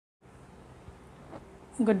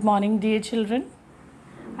Good morning, dear children.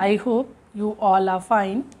 I hope you all are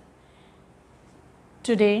fine.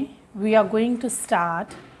 Today we are going to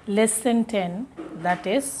start lesson 10, that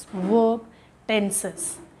is verb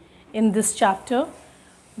tenses. In this chapter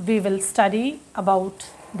we will study about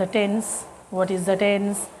the tense, what is the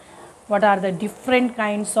tense, what are the different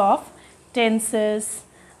kinds of tenses,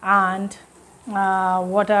 and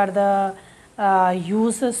what are the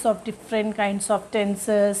uses of different kinds of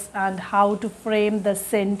tenses, and how to frame the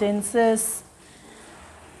sentences.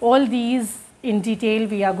 All these in detail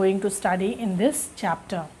we are going to study in this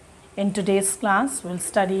chapter. In today's class we'll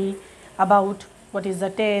study about what is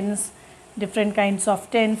the tense, different kinds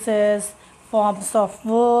of tenses, forms of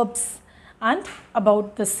verbs, and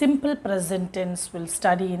about the simple present tense we'll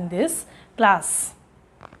study in this class.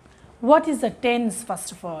 What is a tense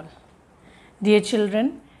first of all? Dear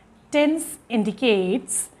children, tense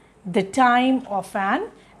indicates the time of an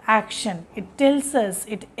action. It tells us,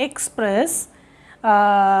 it expresses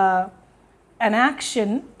an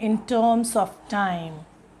action in terms of time.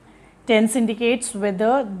 Tense indicates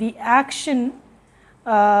whether the action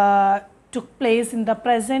took place in the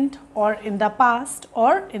present or in the past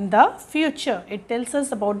or in the future. It tells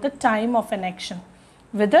us about the time of an action,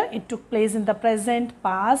 whether it took place in the present,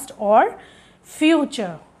 past or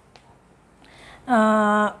future.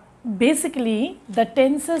 Basically, the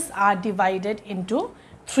tenses are divided into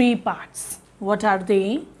three parts. What are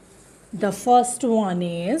they? The first one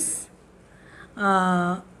is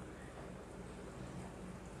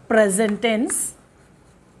present tense,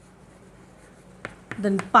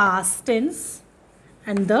 then past tense,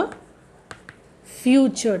 and the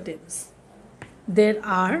future tense. There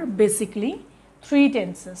are basically three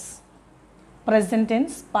tenses: present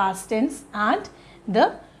tense, past tense, and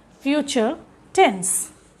the future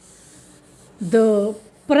tense. The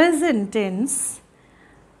present tense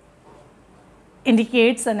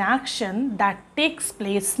indicates an action that takes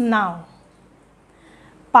place now.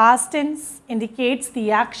 Past tense indicates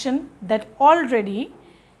the action that already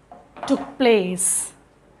took place,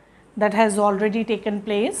 that has already taken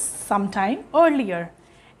place sometime earlier.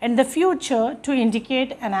 And the future to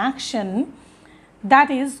indicate an action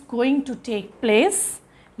that is going to take place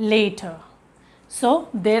later. So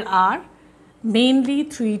there are mainly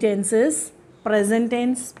three tenses: present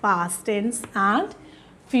tense, past tense, and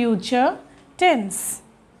future tense.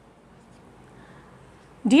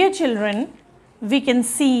 Dear children, we can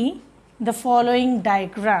see the following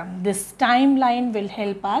diagram. This timeline will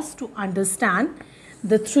help us to understand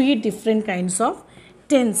the three different kinds of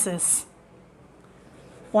tenses: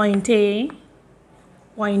 point A,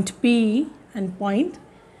 point B, and point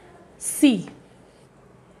C.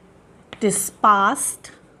 It is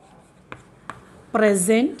past,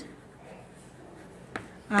 present,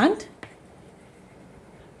 and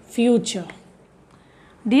future.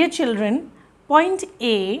 Dear children, point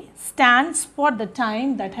A stands for the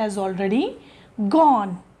time that has already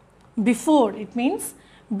gone. Before, it means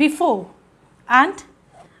before, and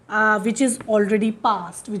which is already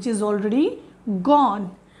past, which is already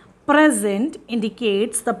gone. Present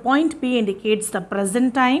indicates, the point B indicates the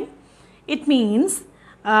present time. It means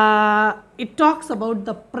it talks about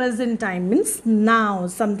the present time, means now,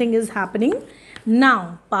 something is happening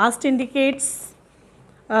now. Past indicates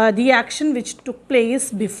the action which took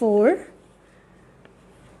place before,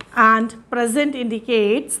 and present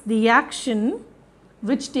indicates the action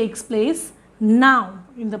which takes place now,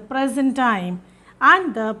 in the present time.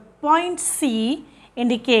 And the point C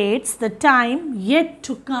indicates the time yet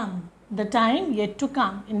to come, the time yet to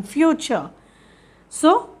come in future.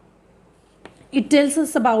 So it tells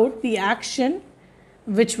us about the action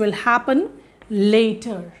which will happen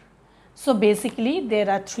later. So basically there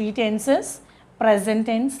are three tenses: present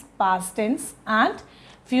tense, past tense, and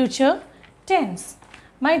future tense.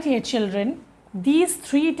 My dear children, these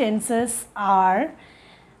three tenses are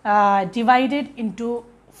divided into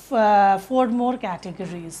four more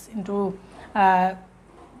categories.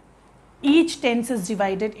 Each tense is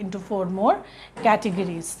divided into four more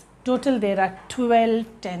categories. Total there are 12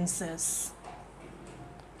 tenses.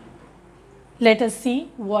 Let us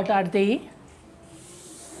see what are they.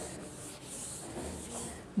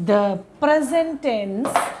 The present tense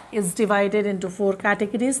is divided into four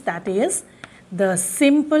categories, that is the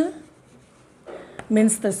simple,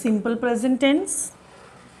 means the simple present tense,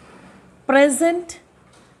 present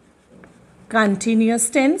continuous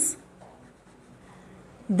tense,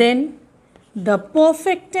 then the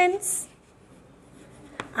perfect tense,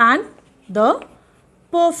 and the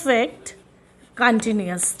perfect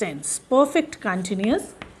continuous tense. Perfect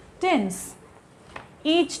continuous tense.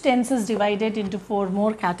 Each tense is divided into four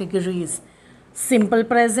more categories: simple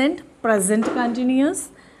present, present continuous,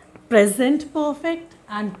 present perfect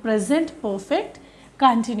and present perfect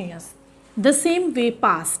continuous. The same way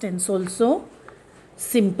past tense also,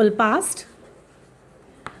 simple past,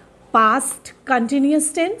 past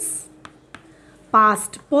continuous tense,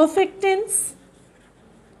 past perfect tense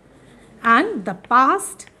and the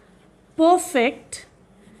past perfect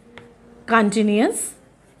continuous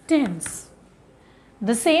tense.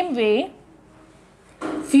 The same way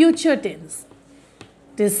future tense,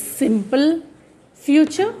 it is simple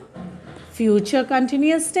future, future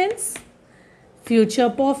continuous tense, future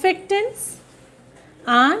perfect tense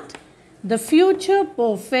and the future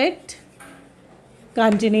perfect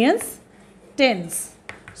continuous tense.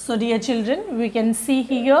 So dear children, we can see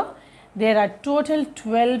here there are total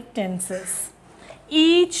 12 tenses.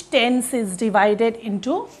 Each tense is divided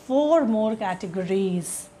into 4 more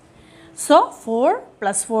categories. So 4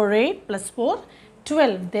 plus 4, 8 plus 4,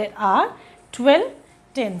 12. There are 12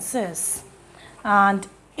 tenses. And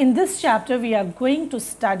in this chapter we are going to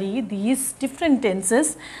study these different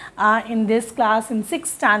tenses. In this class in 6th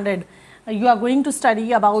standard, you are going to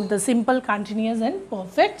study about the simple, continuous and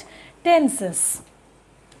perfect tenses.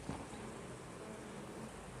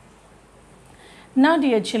 Now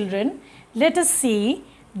dear children, let us see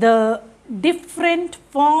the different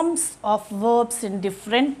forms of verbs in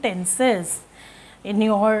different tenses. In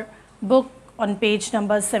your book on page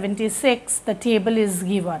number 76, the table is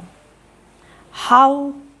given.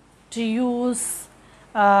 How to use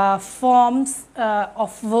forms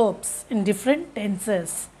of verbs in different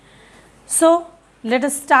tenses. So let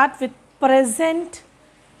us start with present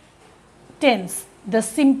tense, the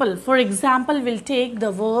simple. For example, we'll take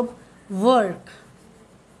the verb work.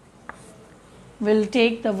 We'll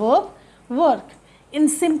take the verb work. In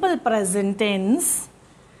simple present tense,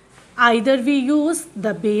 either we use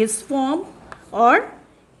the base form or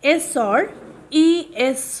S or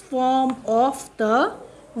ES form of the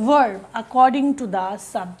verb according to the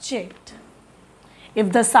subject.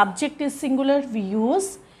 If the subject is singular, we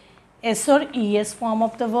use S or ES form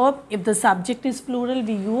of the verb. If the subject is plural,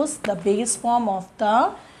 we use the base form of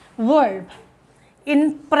the verb.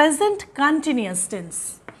 In present continuous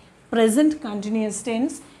tense,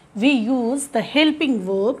 we use the helping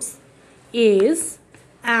verbs is,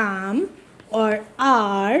 am or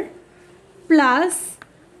are plus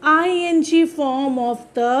ing form of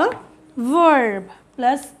the verb,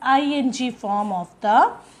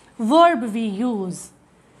 we use.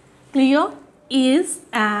 Clear? Is,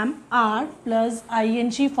 am, are plus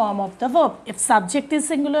ing form of the verb. If subject is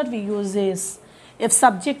singular, we use is. If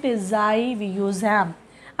subject is I, we use am.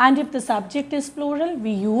 And if the subject is plural,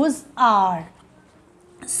 we use are.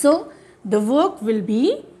 So the verb will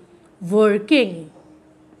be working.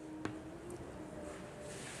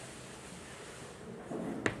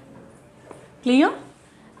 Clear?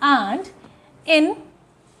 And in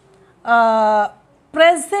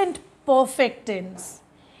present perfect tense,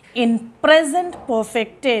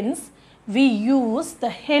 we use the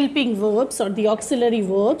helping verbs or the auxiliary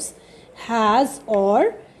verbs has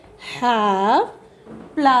or have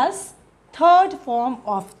plus third form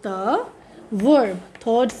of the verb.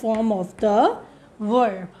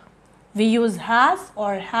 We use has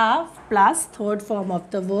or have plus third form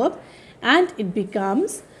of the verb and it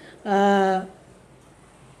becomes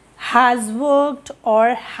has worked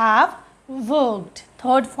or have worked.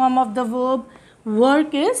 Third form of the verb,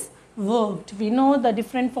 work is worked. We know the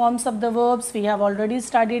different forms of the verbs. We have already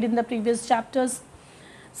studied in the previous chapters.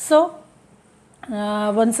 So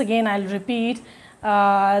once again I'll repeat.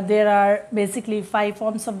 There are basically 5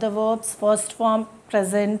 forms of the verbs. First form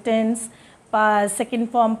present tense,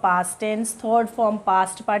 second form past tense, third form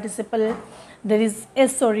past participle. There is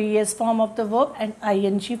S or ES form of the verb and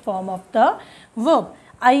ing form of the verb.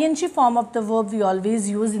 Ing form of the verb we always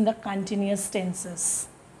use in the continuous tenses.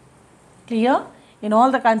 Clear? In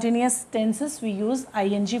all the continuous tenses we use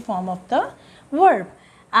ing form of the verb.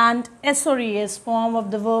 And S or ES form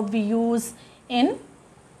of the verb we use in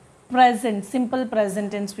present, simple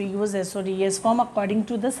present tense, we use S or ES form according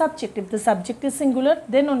to the subject. If the subject is singular,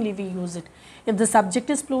 then only we use it. If the subject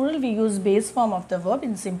is plural, we use base form of the verb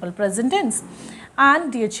in simple present tense.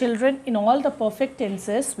 And dear children, in all the perfect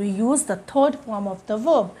tenses, we use the third form of the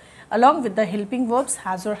verb along with the helping verbs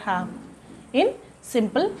has or have. In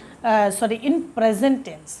in present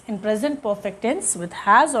tense, in present perfect tense with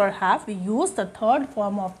has or have, we use the third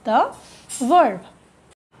form of the verb.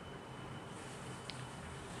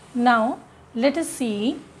 Now, let us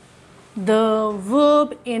see the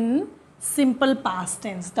verb in simple past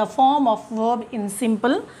tense, the form of verb in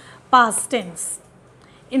simple past tense.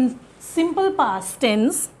 In simple past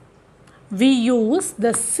tense, we use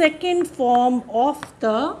the second form of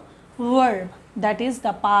the verb, that is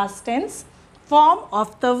the past tense form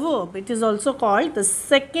of the verb. It is also called the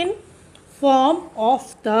second form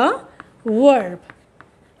of the verb.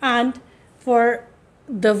 And for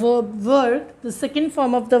the verb work, the second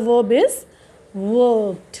form of the verb is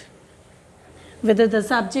worked. Whether the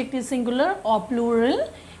subject is singular or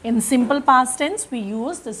plural, in simple past tense we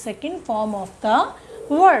use the second form of the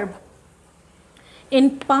verb.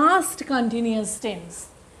 In past continuous tense,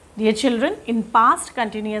 dear children, in past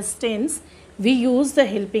continuous tense we use the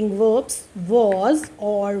helping verbs was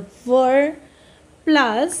or were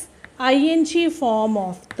plus ing form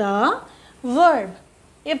of the verb.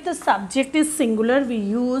 If the subject is singular, we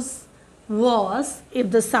use was.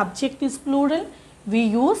 If the subject is plural, we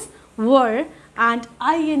use were and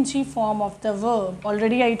ing form of the verb.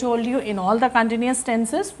 Already I told you, in all the continuous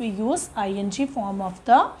tenses we use ing form of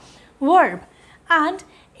the verb. And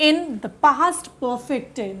in the past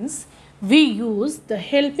perfect tense, we use the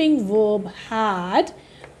helping verb had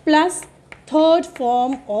plus third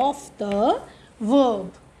form of the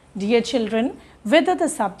verb. Dear children, whether the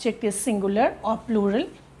subject is singular or plural,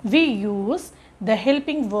 we use the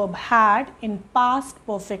helping verb had in past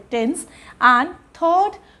perfect tense and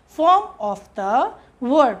third form of the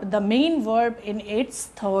verb, the main verb in its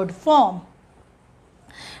third form.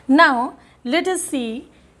 Now, let us see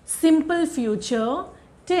simple future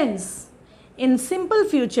tense. In simple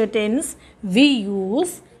future tense, we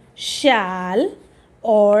use shall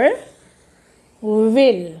or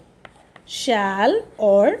will. Shall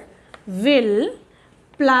or will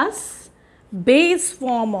plus base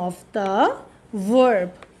form of the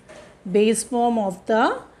verb. Base form of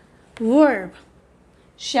the verb.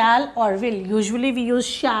 Shall or will. Usually we use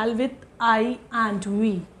shall with I and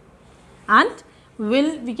we. And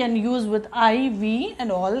will we can use with I, we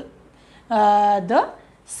and all the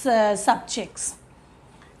subjects.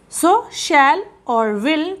 So, shall or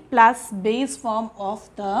will plus base form of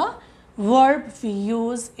the verb we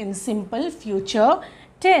use in simple future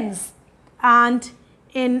tense. And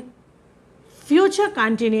in future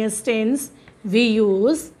continuous tense, we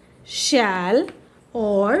use shall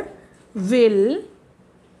or will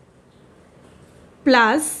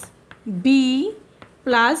plus be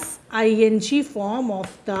plus ing form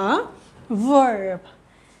of the verb.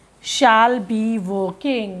 Shall be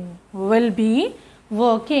working, will be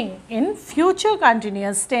working. In future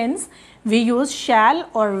continuous tense, we use shall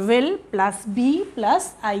or will plus be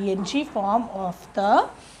plus ing form of the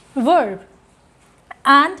verb.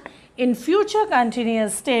 And in future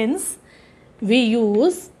continuous tense, we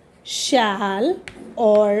use shall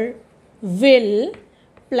or will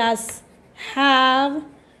plus have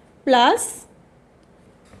plus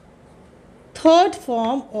third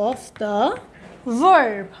form of the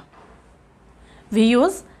verb. We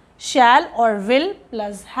use shall or will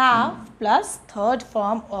plus have plus third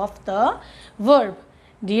form of the verb.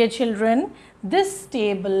 Dear children, this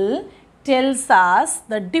table tells us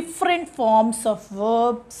the different forms of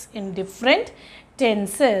verbs in different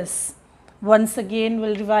tenses. Once again,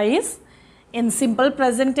 we'll revise. In simple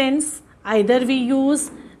present tense, either we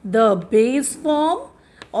use the base form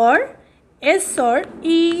or S or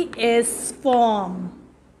ES form.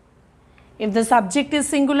 If the subject is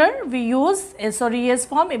singular, we use S or ES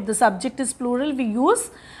form. If the subject is plural, we use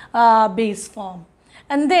base form.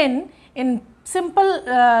 And then in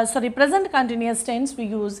present continuous tense, we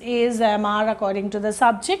use is, am, are according to the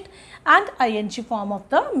subject and ing form of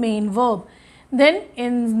the main verb. Then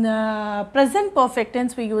in present perfect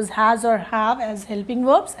tense, we use has or have as helping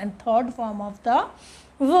verbs and third form of the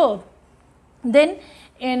verb. Then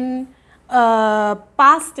in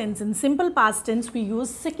past tense, in simple past tense, we use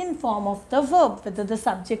second form of the verb, whether the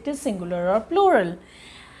subject is singular or plural.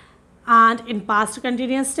 And in past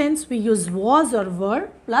continuous tense, we use was or were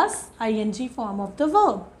plus ing form of the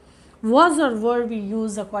verb. Was or were we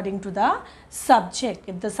use according to the subject.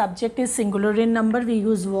 If the subject is singular in number, we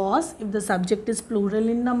use was. If the subject is plural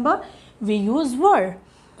in number, we use were.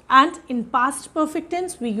 And in past perfect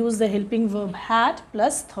tense, we use the helping verb had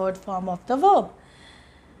plus third form of the verb.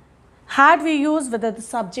 Had we use whether the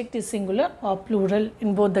subject is singular or plural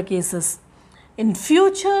in both the cases. In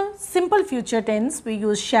future, simple future tense, we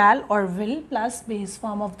use shall or will plus base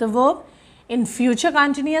form of the verb. In future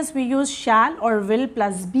continuous, we use shall or will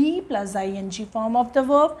plus be plus ing form of the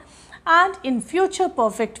verb. And in future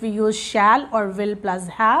perfect, we use shall or will plus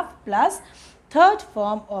have plus third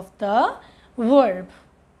form of the verb.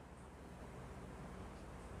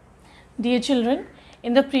 Dear children,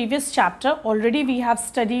 in the previous chapter, already we have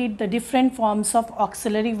studied the different forms of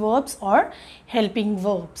auxiliary verbs or helping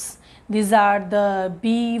verbs. These are the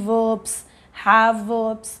be verbs, have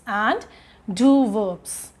verbs and do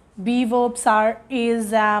verbs. Be verbs are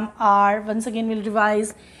is, am, are. Once again we'll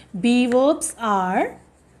revise. Be verbs are,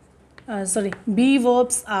 be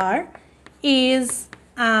verbs are is,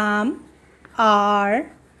 am,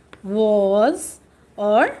 are, was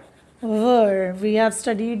or were. We have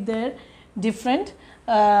studied their different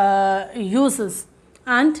uses.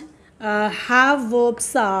 And have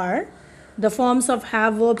verbs are, the forms of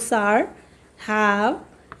have verbs are have,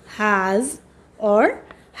 has or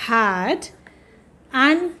had.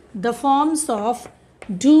 And the forms of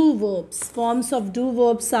do verbs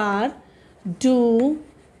are do,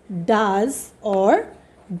 does or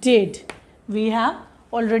did. We have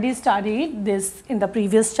already studied this in the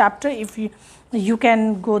previous chapter. If you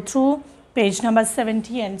can go through page number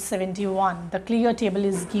 70 and 71. The clear table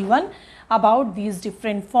is given about these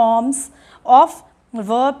different forms of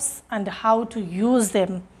verbs and how to use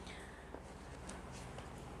them.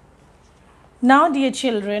 Now, dear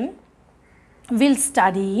children, we'll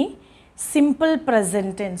study simple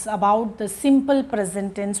present tense. About the simple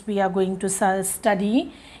present tense we are going to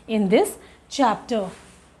study in this chapter.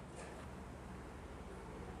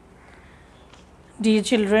 Dear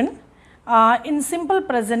children, in simple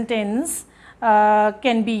present tense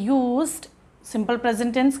can be used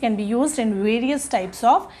in various types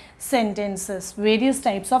of sentences. We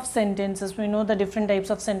know the different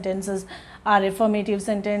types of sentences are affirmative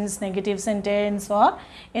sentence, negative sentence or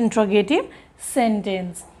interrogative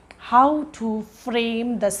sentence. How to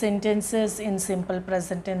frame the sentences in simple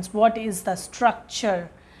present tense? What is the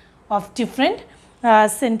structure of different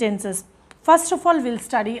sentences? First of all, we'll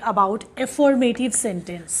study about affirmative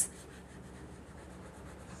sentence.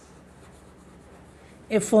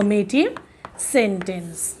 Affirmative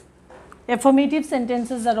sentence. Affirmative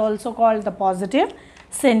sentences are also called the positive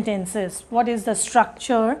sentences. What is the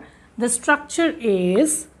structure? The structure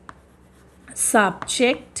is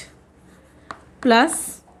subject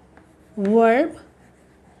plus verb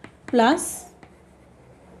plus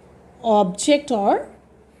object or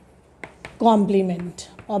complement.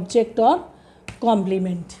 Now,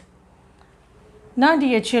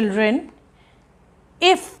 dear children,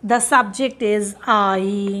 if the subject is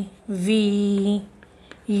I, we,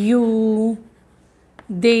 you,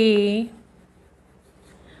 they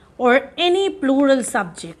or any plural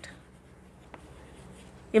subject,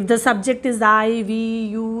 if the subject is I, we,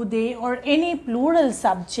 you, they or any plural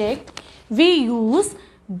subject, we use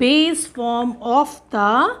base form of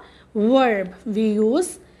the verb.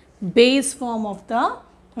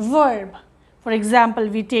 For example,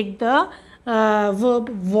 we take the verb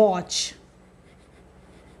watch.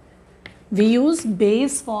 We use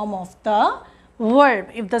base form of the verb.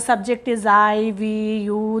 If the subject is I, we,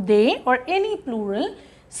 you, they or any plural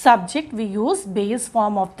subject, we use base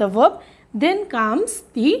form of the verb. Then comes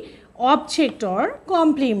the object or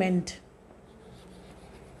complement.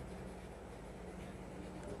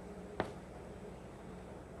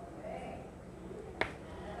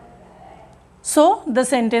 So, the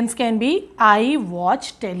sentence can be I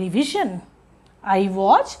watch television. I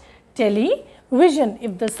watch television.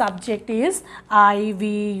 If the subject is I,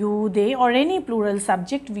 we, you, they or any plural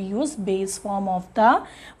subject, we use base form of the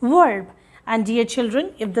verb. And dear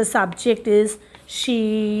children, if the subject is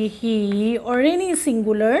she, he or any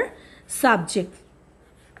singular subject,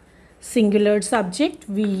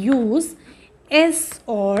 we use S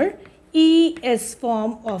or ES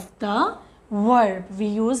form of the verb. We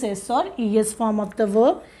use S or ES form of the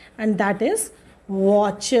verb, and that is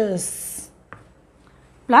watches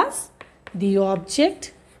plus the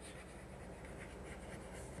object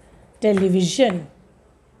television.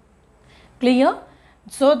 Clear?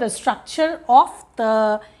 So, the structure of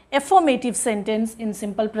the affirmative sentence in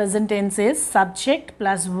simple present tense is subject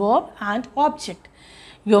plus verb and object.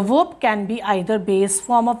 Your verb can be either base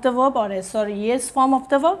form of the verb or S or ES form of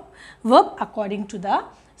the verb according to the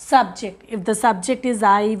subject. If the subject is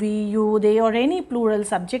I, we, you, they or any plural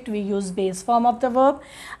subject, we use base form of the verb.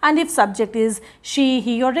 And if subject is she,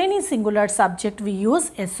 he or any singular subject, we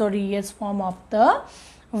use S or ES form of the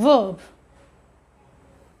verb.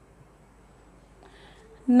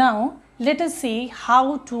 Now, let us see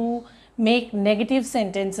how to make negative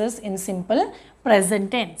sentences in simple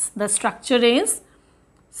present tense. The structure is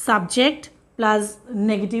subject plus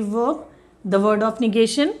negative verb, the word of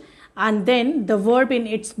negation, and then the verb in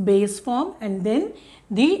its base form, and then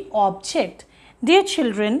the object. Dear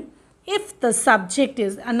children, if the subject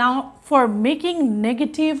is, and now for making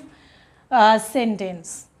negative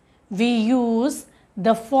sentence, we use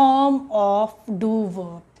the form of do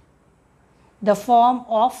verb.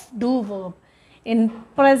 In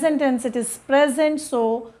present tense, it is present,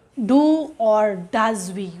 so do or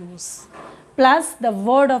does we use, plus the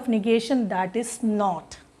word of negation, that is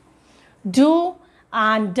not. Do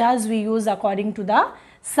and does we use according to the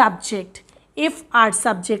subject. If our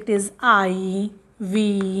subject is I,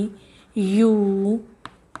 we, you,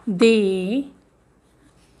 they,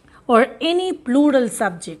 or any plural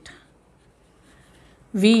subject,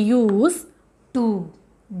 we use do.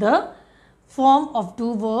 The form of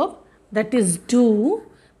do verb, that is do,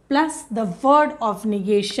 plus the word of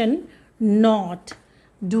negation not,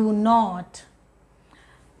 do not,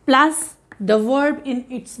 plus the verb in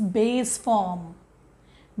its base form.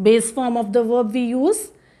 Base form of the verb we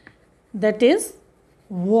use, that is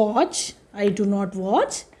watch, I do not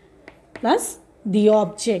watch, plus the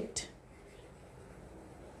object.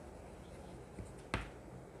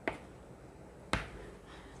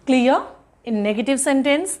 Clear? In negative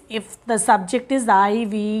sentence, if the subject is I,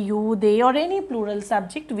 we, you, they, or any plural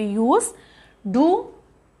subject, we use do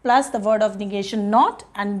plus the word of negation not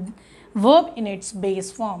and verb in its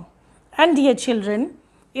base form. And dear children,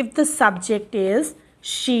 if the subject is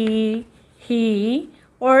she, he,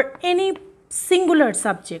 or any singular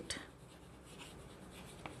subject,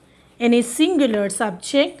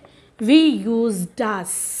 we use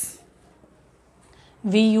does.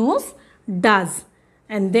 We use does.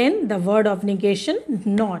 And then the word of negation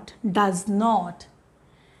not, does not,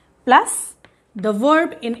 plus the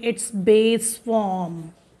verb in its base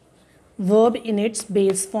form,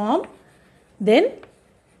 then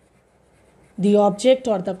the object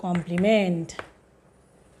or the complement.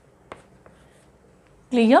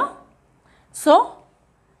 Clear? So,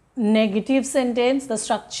 negative sentence, the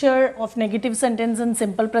structure of negative sentence in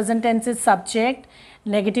simple present tense is subject,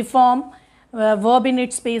 negative form, verb in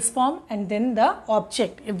its base form, and then the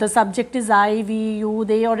object. If the subject is I, we, you,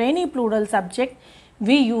 they, or any plural subject,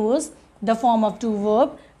 we use the form of do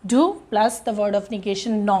verb, do plus the word of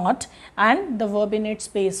negation not and the verb in its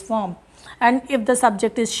base form. And if the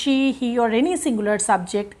subject is she, he, or any singular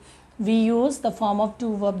subject, we use the form of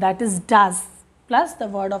do verb, that is does plus the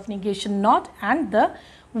word of negation not and the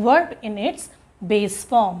verb in its base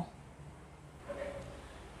form.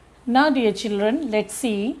 Now dear children, let's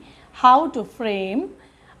see how to frame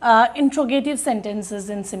interrogative sentences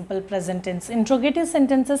in simple present tense. Interrogative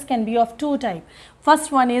sentences can be of two types.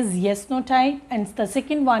 First one is yes no type and the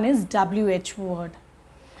second one is WH word.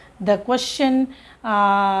 The question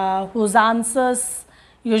whose answers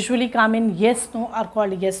usually come in yes no are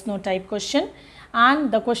called yes no type question,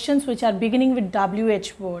 and the questions which are beginning with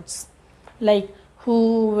WH words like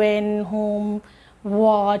who, when, whom,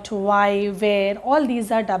 what, why, where, all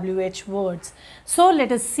these are WH words. So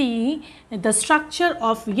let us see the structure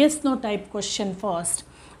of yes no type question first.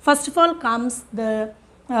 First of all comes the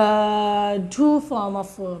do form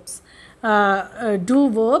of verbs. Do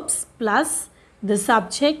verbs plus the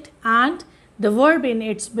subject and the verb in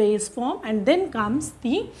its base form, and then comes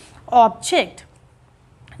the object.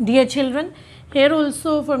 Dear children, here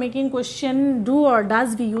also for making question do or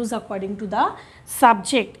does we use according to the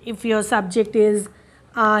subject. If your subject is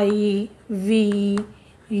I, we,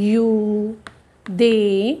 you,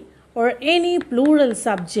 they, or any plural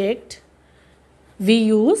subject, we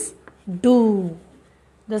use do.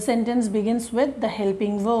 The sentence begins with the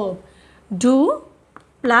helping verb. Do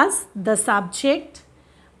plus the subject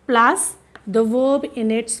plus the verb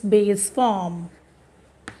in its base form.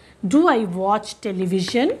 Do I watch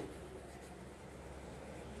television?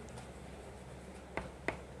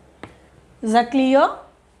 Is that clear?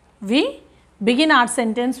 We begin our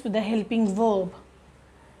sentence with the helping verb.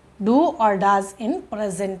 Do or does in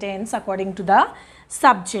present tense according to the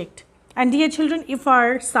subject. And dear children, if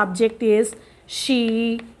our subject is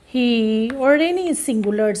she, he, or any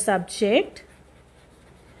singular subject,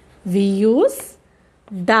 we use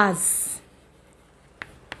does.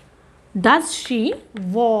 Does she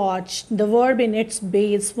watch? The verb in its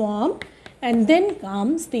base form, and then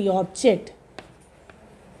comes the object.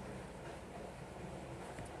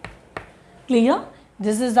 Clear?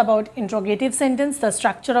 This is about interrogative sentence, the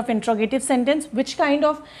structure of interrogative sentence. Which kind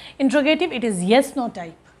of interrogative? It is yes no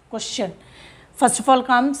type question. First of all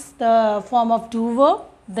comes the form of do verb,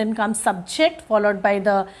 then comes subject followed by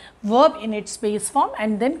the verb in its base form,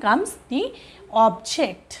 and then comes the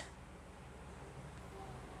object.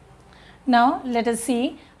 Now let us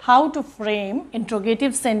see how to frame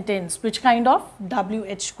interrogative sentence. Which kind of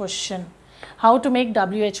WH question? How to make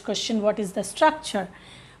WH question? What is the structure?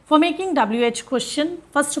 For making WH question,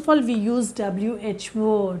 first of all we use WH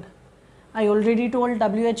word. I already told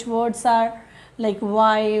WH words are like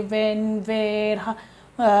why, when, where,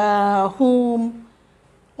 whom.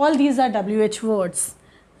 All these are WH words.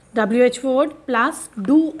 WH word plus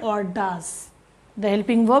do or does. The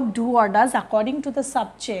helping verb do or does according to the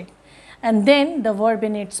subject. and then the verb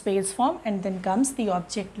in its base form, and then comes the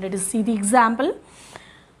object. Let us see the example.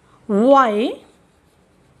 Why,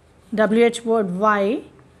 WH word why,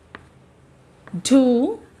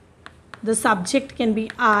 do, the subject can be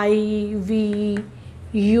I, we,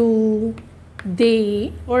 you,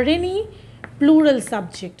 they, or any plural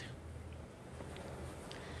subject.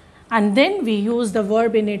 And then we use the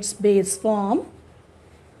verb in its base form,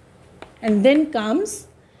 and then comes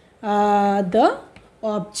the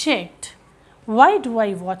object. Why do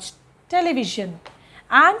I watch television?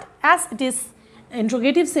 And as it is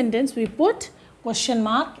interrogative sentence, we put question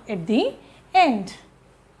mark at the end.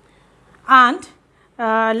 And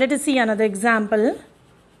let us see another example.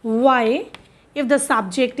 Why, if the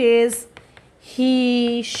subject is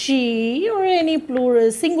he, she, or any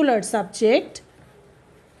plural singular subject,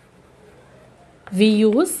 we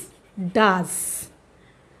use does,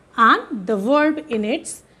 and the verb in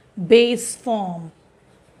its base form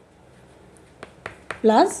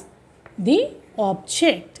plus the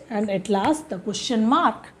object, and at last the question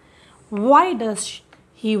mark. Why does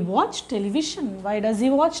he watch television? Why does he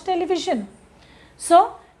watch television?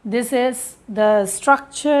 So this is the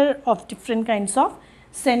structure of different kinds of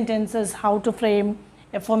sentences, how to frame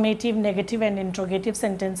affirmative, negative and interrogative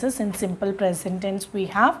sentences in simple present tense we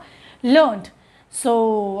have learned.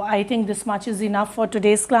 So I think this much is enough for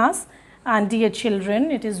today's class. And dear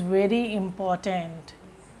children, it is very important.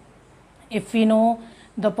 If we know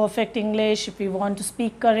the perfect English, if we want to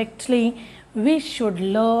speak correctly, we should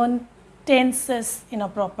learn tenses in a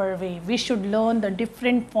proper way. We should learn the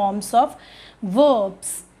different forms of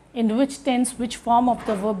verbs. In which tense, which form of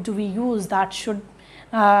the verb do we use,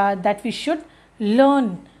 that we should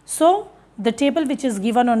learn. So the table which is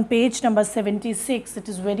given on page number 76, it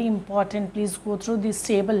is very important. Please go through this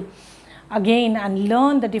table again and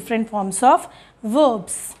learn the different forms of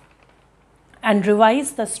verbs and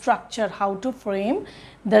revise the structure, how to frame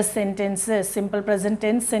the sentences, simple present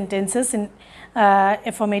tense sentences in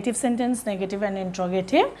affirmative sentence, negative and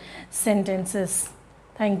interrogative sentences.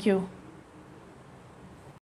 Thank you.